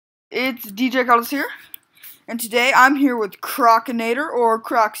It's DJ Cuddles here, and today I'm here with Crocinator, or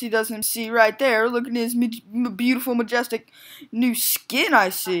Crocsy doesn't see right there. Look at his beautiful, majestic new skin I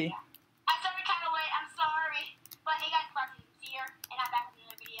see. I started kind of late, I'm sorry. But hey guys, Crocsy's here, and I'm back with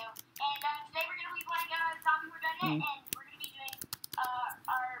another video. And today we're going to be playing Zombie Redundant, and we're going to be doing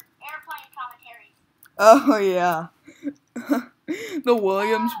our airplane commentaries. Oh yeah. The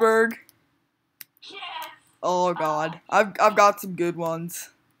Williamsburg. Yes. Oh god. I've got some good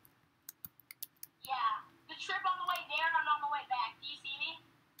ones. Trip on the way there and on the way back. Do you see me?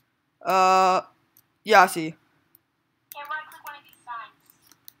 Yeah, I see. Okay, right click one of these signs.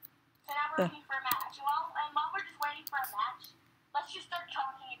 So now we're looking for a match. While we're just waiting for a match, let's just start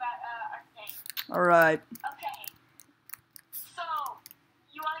talking about our thing. Alright. Okay. So,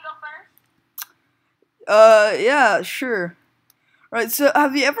 you want to go first? Yeah, sure. Right, so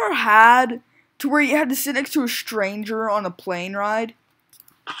have you ever had to where you had to sit next to a stranger on a plane ride?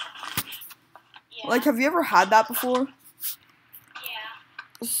 Like, have you ever had that before? Yeah.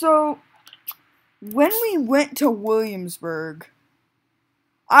 So, when we went to Williamsburg,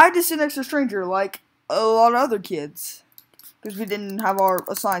 I had to sit next to a stranger, like a lot of other kids, because we didn't have our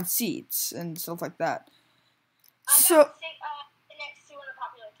assigned seats and stuff like that. So, Next to one of the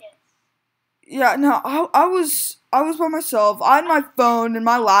popular kids. yeah, no, I was by myself. I had my phone and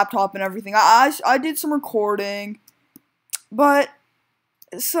my laptop and everything. I did some recording, but.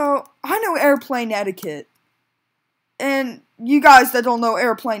 So, I know airplane etiquette. And you guys that don't know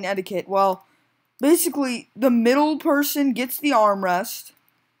airplane etiquette, well, basically, the middle person gets the armrest.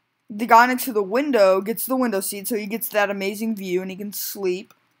 The guy next to the window gets the window seat, so he gets that amazing view and he can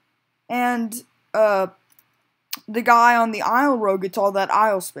sleep. And, the guy on the aisle row gets all that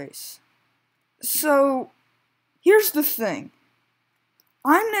aisle space. So, here's the thing.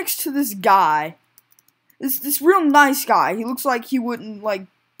 I'm next to this guy. This real nice guy. He looks like he wouldn't, like,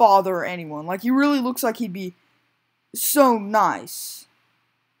 bother anyone. Like, he really looks like he'd be so nice.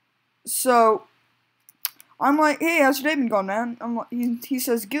 So, I'm like, hey, how's your day been going, man? He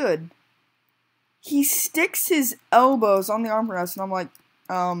says, good. He sticks his elbows on the armrest, and I'm like,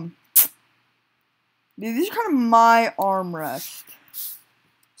 dude, these are kind of my armrest.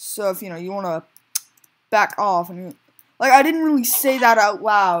 So, if, you want to back off. And like, I didn't really say that out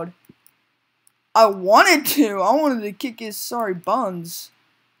loud. I wanted to kick his sorry buns.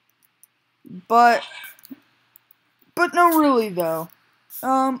 But no, really, though.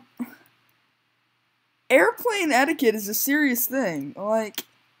 Airplane etiquette is a serious thing. Like,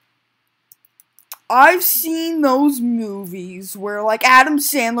 I've seen those movies where, like, Adam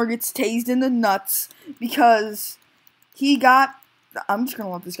Sandler gets tased in the nuts because he got... I'm just gonna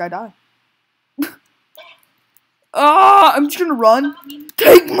let this guy die. I'm just gonna run.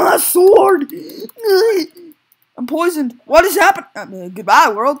 Take my sword! I'm poisoned. What has happened?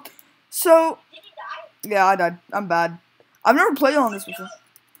 Goodbye, world. So, Did he die? yeah, I died. I'm bad. I've never played on this before.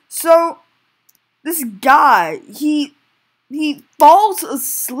 So, this guy, he falls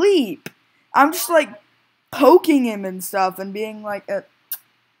asleep. I'm just, like, poking him and stuff and being like, hey,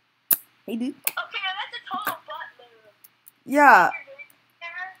 dude. Okay, now that's a total butt move. Yeah.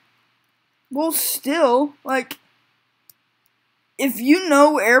 Well, still, like... If you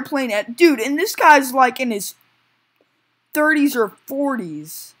know airplane dude, and this guy's like in his 30s or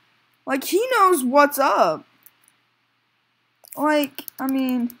 40s. Like, he knows what's up. Like, I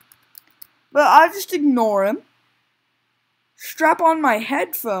mean, but I just ignore him. Strap on my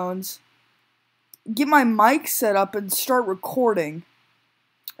headphones. Get my mic set up and start recording.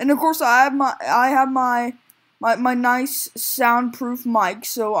 And of course I have my nice soundproof mic,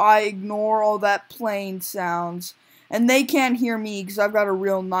 so I ignore all that plane sounds. And they can't hear me because I've got a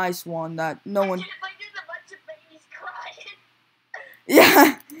real nice one that no one... Like, there's a bunch of babies crying.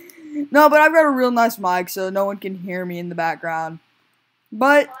 Yeah. No, but I've got a real nice mic so no one can hear me in the background.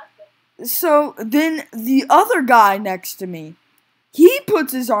 But, so, then the other guy next to me, he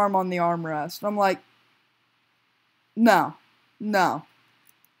puts his arm on the armrest. I'm like, no.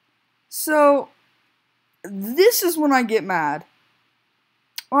 So, this is when I get mad.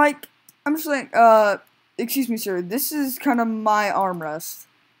 Like, I'm just like, excuse me, sir, this is kind of my armrest.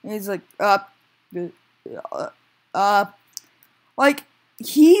 And he's like, like,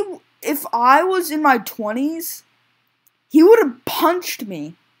 if I was in my 20s, he would have punched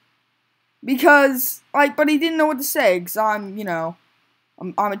me. Because, like, but he didn't know what to say, because I'm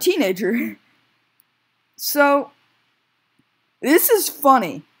a teenager. So, this is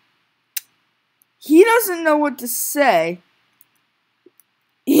funny. He doesn't know what to say.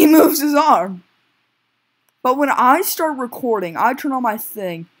 He moves his arm. But when I start recording, I turn on my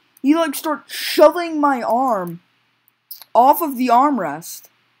thing, he, like, starts shoving my arm off of the armrest.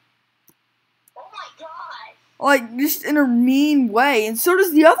 Like, just in a mean way. And so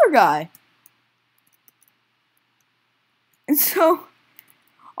does the other guy. And so,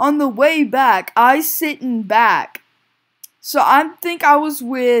 on the way back, I sitting back. So I think I was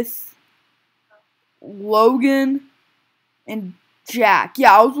with Logan and Jack.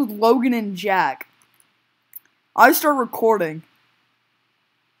 Yeah, I was with Logan and Jack. I start recording.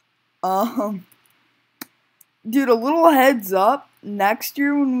 Dude, a little heads up. Next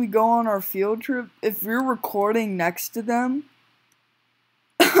year when we go on our field trip, if you're recording next to them,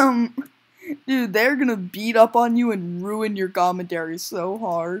 dude, they're gonna beat up on you and ruin your commentary so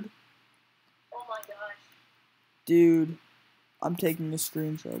hard. Oh my gosh. Dude, I'm taking a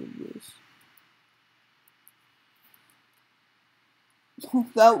screenshot of this.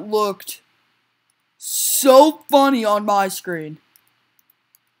 That looked so funny on my screen.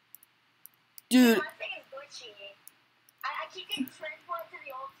 Dude. My thing is glitchy. I keep getting transported to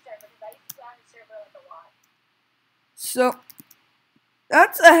the old server because I used to go on the server like a lot. So,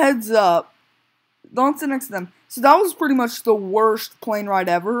 that's a heads up. Don't sit next to them. So that was pretty much the worst plane ride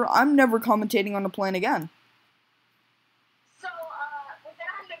ever. I'm never commentating on a plane again. So, was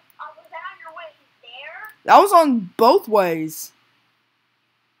that on your way there? That was on both ways.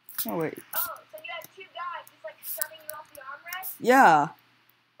 Oh, wait. Oh, so you had two guys just like shoving you off the armrest? Yeah.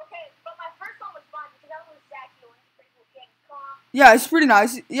 Okay, but my first one was fun because I was with Zachy and he's pretty cool kid. Yeah, it's pretty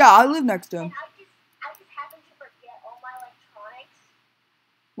nice. Yeah, I live next to him. And I just happened to forget all my electronics.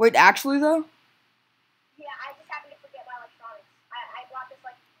 Wait, actually though? Yeah, I just happened to forget my electronics. I brought this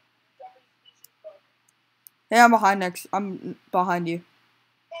like deadly species book. Hey, I'm behind you.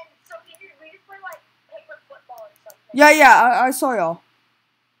 And so we just play like paper football or something. Yeah, I saw y'all.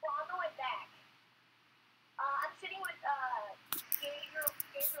 Well, on the way back, I'm sitting with Gabriel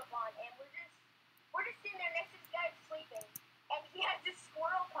Vaughn, and we're just sitting there next to this guy sleeping, and he has this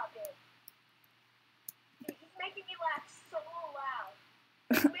squirrel puppet. Dude, he's making me laugh so loud.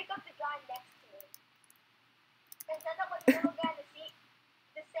 I wake up the guy next to me, and then I'm with the little guy in the seat.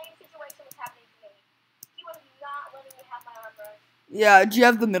 The same situation was happening to me. He was not letting me have my armrest. Yeah, do you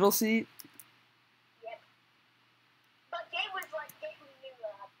have the middle seat? Yep. But Gabe knew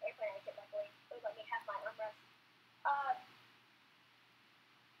airplane etiquette, luckily. So he let me have my armrest.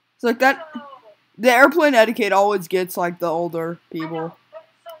 It's like that. So, The airplane etiquette always gets like the older people. I know, but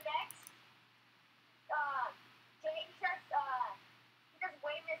so next, Gabe he just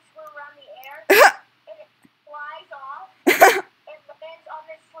waved his screw around the air, and it flies off, and lands on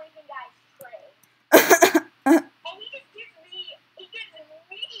this sleeping guy's tray. And he gives me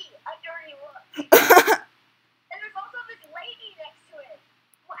a dirty look. And there's also this lady next to him,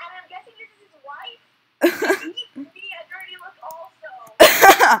 and I'm guessing this is his wife. And he gives me a dirty look also.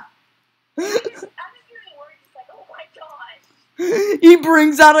 I'm just hearing words just like, oh my gosh. He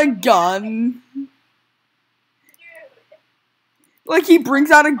brings out a gun. Dude. Like he brings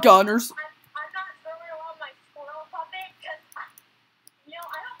out a gun or something. I'm not throwing around my squirrel puppet because, I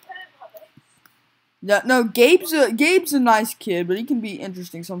don't put in puppets. Yeah, no, Gabe's a nice kid, but he can be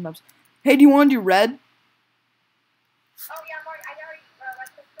interesting sometimes. Hey, do you want to do red? Oh yeah, I already read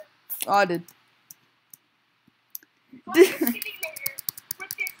this. Oh, I did. So I'm just sitting there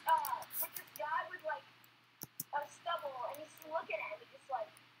with this guy with like a stubble, and he's looking at me just like,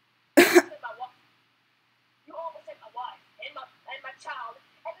 you almost said my wife and my child,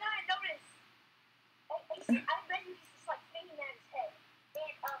 and then I notice, I bet he's just like thinking that in his head, and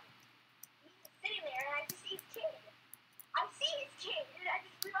he's sitting there, and I just see his kid. I see his kid, and I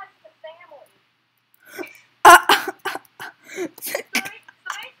just realized it's a family. So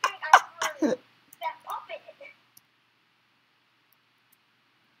I think I threw that puppet.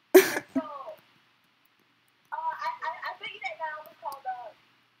 So, I bet you that guy almost called a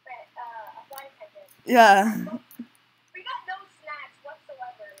flight attendant. Yeah. We got no snacks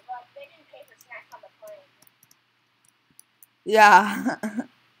whatsoever. Like, they didn't pay for snacks on the plane. Yeah. And,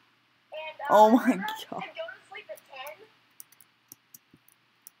 Oh my remember God. I go to sleep at 10?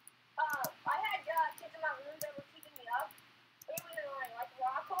 I had kids in my room that were keeping me up. It was annoying. Like,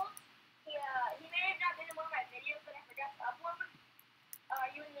 Rockhold, he may have not been in one of my videos, but I forgot to upload. Are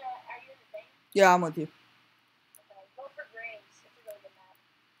you in the thing? Yeah, I'm with you. Okay, vote for Graves. It's a really good map.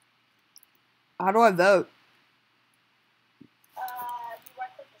 How do I vote? You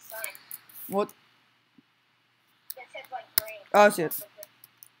right click the sign. What? That says, like, Graves. Oh, I see it.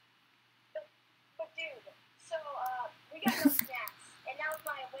 But dude, so, we got no snacks. And now with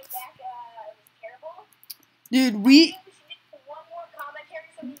my way back, it was terrible. Dude, I we... think we should do one more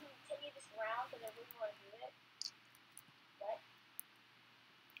commentary so we can continue this round because I really want to do it. What?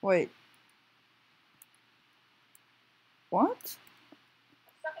 Wait. What?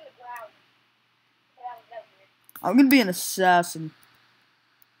 I'm stuck in the ground. Okay, that was weird. I'm gonna be an assassin.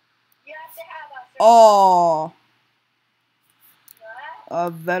 You have to have a certain Oh, what? a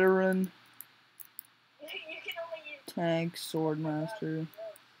veteran, You can only use tank, sword master. you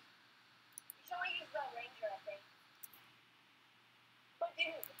can only use the ranger, I think. But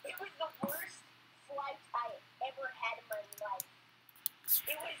dude, it was the worst flight I ever had in my life.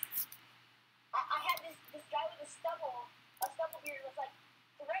 It was I had this guy with a stubble beard was like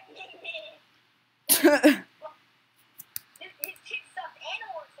threatening me. His chick stuffed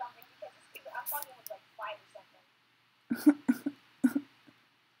animal or something because this kid, I'm talking was like 5 or something.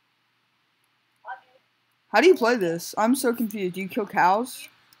 How do you play this? I'm so confused. Do you kill cows?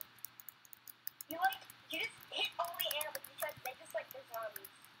 You just hit only animals because they just like they're zombies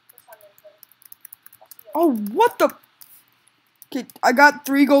for some reason. Oh, what the? Okay, I got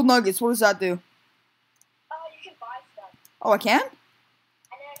 3 gold nuggets. What does that do? You can buy stuff. Oh, I can? And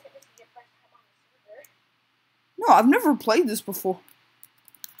then I said this is your first time on the server. No, I've never played this before.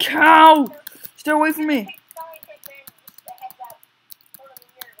 Cow! Stay away from me.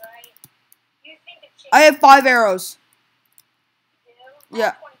 I have 5 arrows.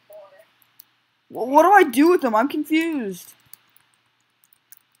 Yeah. What do I do with them? I'm confused.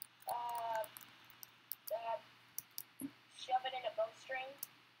 Shove it in a bowstring.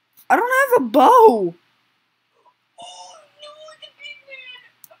 I don't have a bow. Oh no, it's a big man!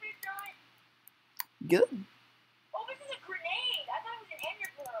 I'm gonna die. Good. Oh, this is a grenade! I thought it was an ender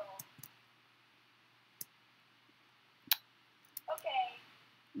pearl. Okay.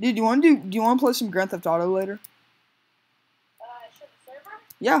 Dude, do you want to play some Grand Theft Auto later? Show the server?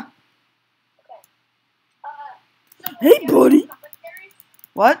 Yeah. Okay. So Hey, buddy.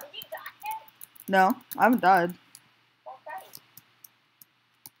 What? Did you die yet? No, I haven't died. Okay.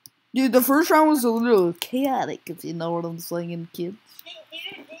 Dude, the first round was a little chaotic, if you know what I'm saying, kids. Did you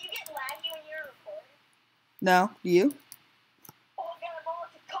get laggy when you were recording? No, do you? Oh god, I'm all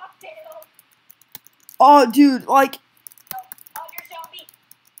into cocktail. Oh, dude, like, Oh, you're zombie.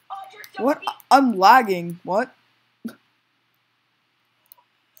 Oh, you're zombie. what? I'm lagging. What?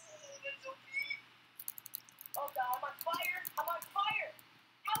 Oh god, I'm on fire! I'm on fire!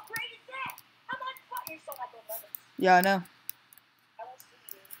 How great is that? I'm on fire! You're so like a Yeah, I know. I will see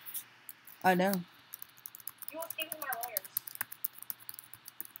you. I know. You will see me with my lawyers.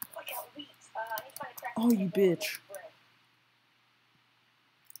 Look at wheat. I need to find a crack. Oh, you bitch.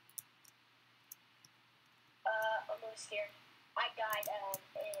 I'm really scared. I died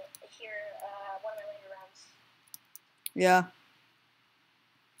here one of my later rounds. Yeah.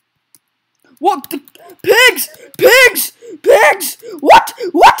 What? The pigs! Pigs! Pigs! What?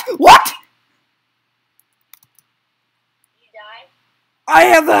 What? What? You die? I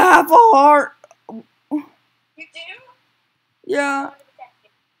have a half a heart. You do? Yeah.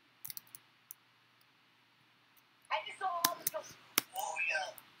 I just saw all this go. Oh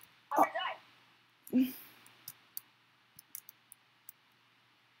yeah. I'm gonna die.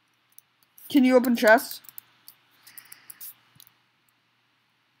 Can you open chests?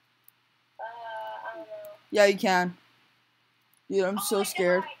 I don't know. Yeah, you can. Dude, I'm so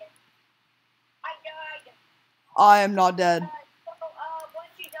scared. I died. I am not dead. Once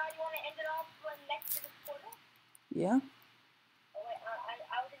you die, you want to end it off next to the portal? Yeah? Oh, wait, I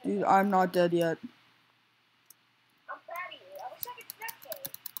was in Dude, I'm not dead yet. I'm proud of you. I wish I could spectate.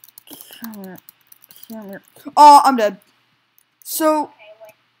 Come here. Oh, I'm dead. So, Okay,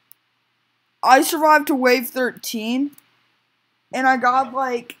 wait. I survived to wave 13. And I got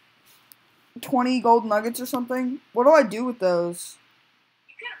like 20 gold nuggets or something. What do I do with those?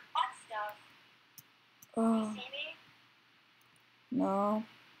 You could have bought stuff. You see me? No.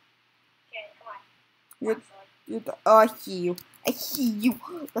 Okay, come on. I see you. I see you.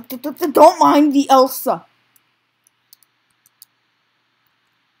 Don't mind the Elsa.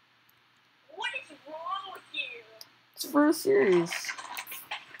 What is wrong with you? It's for a series.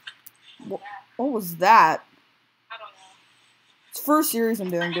 What was that? I don't know. It's for a series I'm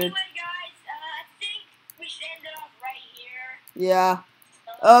doing, dude. Anyway, guys, I think we should end it off right here. Yeah.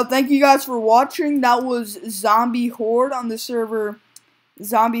 Thank you guys for watching. That was Zombie Horde on the server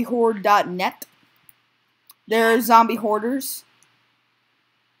zombiehorde.net. They're zombie hoarders.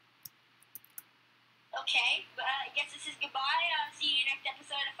 Okay, but I guess this is goodbye. See you next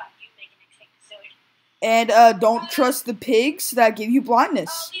episode if I do make a next episode. And don't trust the pigs that give you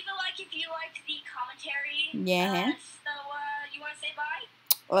blindness. Leave a like if you liked the commentary. Yeah. So, you want to say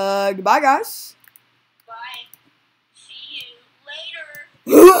bye? Goodbye, guys. Bye. See you later.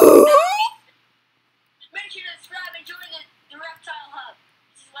 Make sure to subscribe and join the Reptile Hub.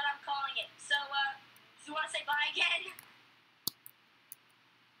 This is what I'm calling it. So, do you want to say bye again?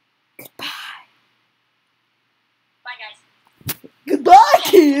 Goodbye. Bye, guys. Goodbye,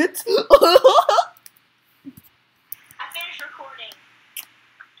 kids. I finished recording.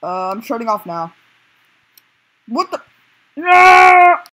 I'm shutting off now. What the? No!